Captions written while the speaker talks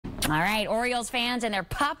All right, Orioles fans and their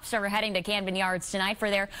pups are heading to Camden Yards tonight for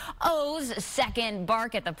their O's second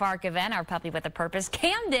Bark at the Park event. Our puppy with a purpose,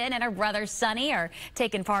 Camden, and her brother Sonny are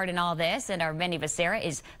taking part in all this, and our Mindy Becerra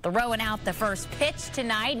is throwing out the first pitch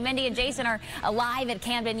tonight. Mindy and Jason are live at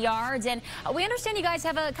Camden Yards, and we understand you guys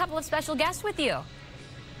have a couple of special guests with you.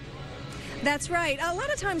 That's right. A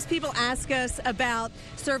lot of times people ask us about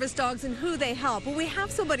service dogs and who they help. Well, we have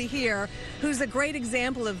somebody here who's a great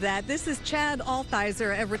example of that. This is Chad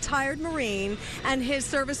Althiser, a retired Marine, and his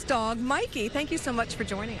service dog, Mikey. Thank you so much for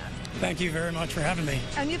joining us. Thank you very much for having me.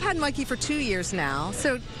 And you've had Mikey for 2 years now.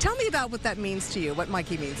 So tell me about what that means to you, what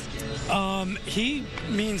Mikey means. He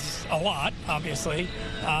means a lot, obviously.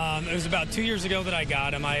 It was about 2 years ago that I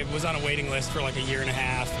got him. I was on a waiting list for like a year and a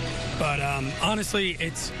half. But honestly,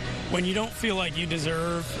 it's when you don't feel like you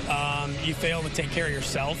deserve, you fail to take care of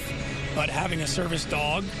yourself. But having a service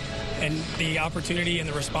dog and the opportunity and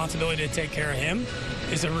the responsibility to take care of him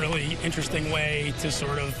is a really interesting way to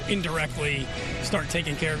sort of indirectly start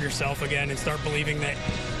taking care of yourself again and start believing that,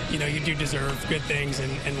 you know, you do deserve good things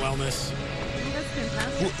and wellness. That's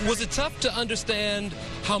fantastic. Was it tough to understand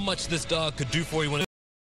how much this dog could do for you when it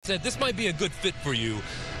said this might be a good fit for you?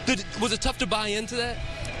 Was it tough to buy into that?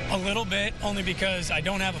 A little bit, only because I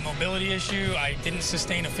don't have a mobility issue. I didn't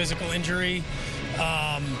sustain a physical injury.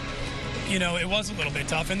 You know, it was a little bit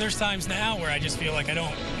tough. And there's times now where I just feel like I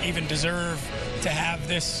don't even deserve to have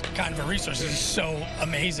this kind of a resource. It's so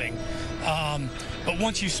amazing. But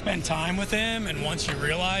once you spend time with him and once you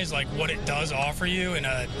realize like what it does offer you in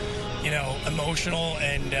a, you know, emotional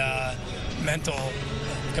and mental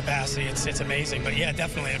capacity, it's amazing. But yeah,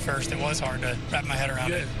 definitely at first it was hard to wrap my head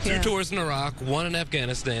around it. Two tours in Iraq, one in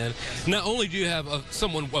Afghanistan. Not only do you have a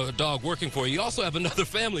dog working for you, you also have another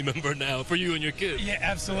family member now for you and your kids. Yeah,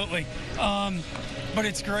 absolutely. But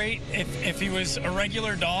it's great. If he was a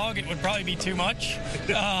regular dog, it would probably be too much.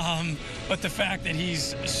 But the fact that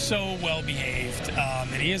he's so well behaved,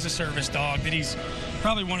 that he is a service dog, that he's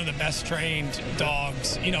probably one of the best trained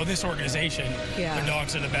dogs. You know, this organization, their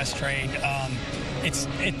dogs are the best trained.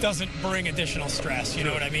 It doesn't bring additional stress, you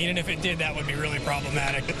know what I mean? And if it did, that would be really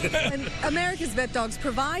problematic. And America's VetDogs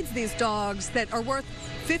provides these dogs that are worth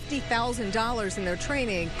 $50,000 in their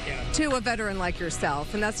training to a veteran like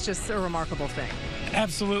yourself, and that's just a remarkable thing.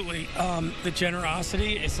 Absolutely. The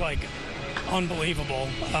generosity is like unbelievable.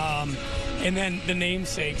 And then the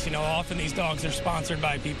namesakes, you know, often these dogs are sponsored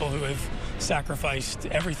by people who have sacrificed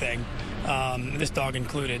everything, this dog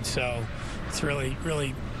included. So it's really,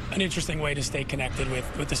 really an interesting way to stay connected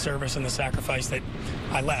with the service and the sacrifice that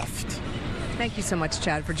I left. Thank you so much,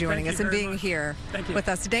 Chad, for joining us and being here with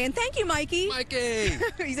us today. And thank you, Mikey. Mikey!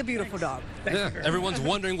 He's a beautiful dog. Yeah, everyone's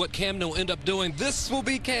wondering what Camden will end up doing. This will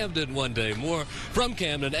be Camden one day. More from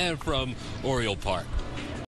Camden and from Oriole Park.